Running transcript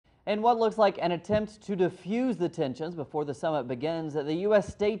In what looks like an attempt to diffuse the tensions before the summit begins, the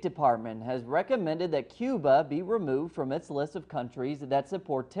U.S. State Department has recommended that Cuba be removed from its list of countries that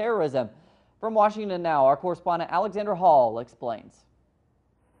support terrorism. From Washington now, our correspondent Alexander Hall explains.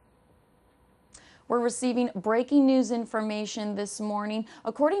 We're receiving breaking news information this morning.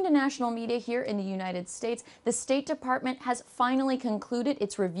 According to national media here in the United States, the State Department has finally concluded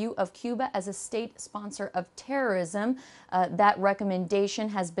its review of Cuba as a state sponsor of terrorism. That recommendation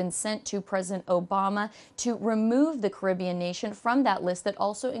has been sent to President Obama to remove the Caribbean nation from that list that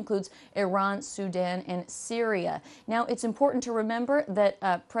also includes Iran, Sudan, and Syria. Now, it's important to remember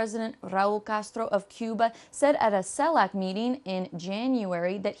that President Raul Castro of Cuba said at a CELAC meeting in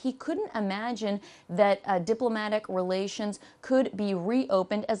January that he couldn't imagine that diplomatic relations could be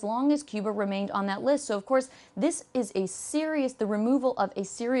reopened as long as Cuba remained on that list. So, of course, this is the removal of a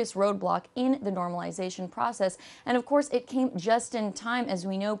serious roadblock in the normalization process. And, of course, it came just in time. As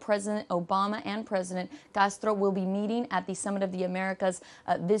we know, President Obama and President Castro will be meeting at the Summit of the Americas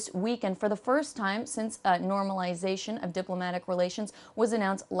this week. And for the first time since normalization of diplomatic relations was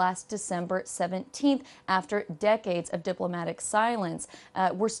announced last December 17th, after decades of diplomatic silence.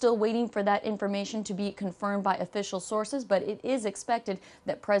 We're still waiting for that information to be confirmed by official sources, but it is expected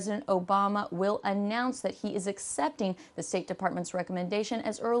that President Obama will announce that he is accepting the State Department's recommendation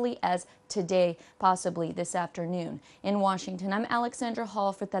as early as today, possibly this afternoon. In Washington, I'm Alexandra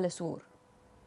Hall for Telesur.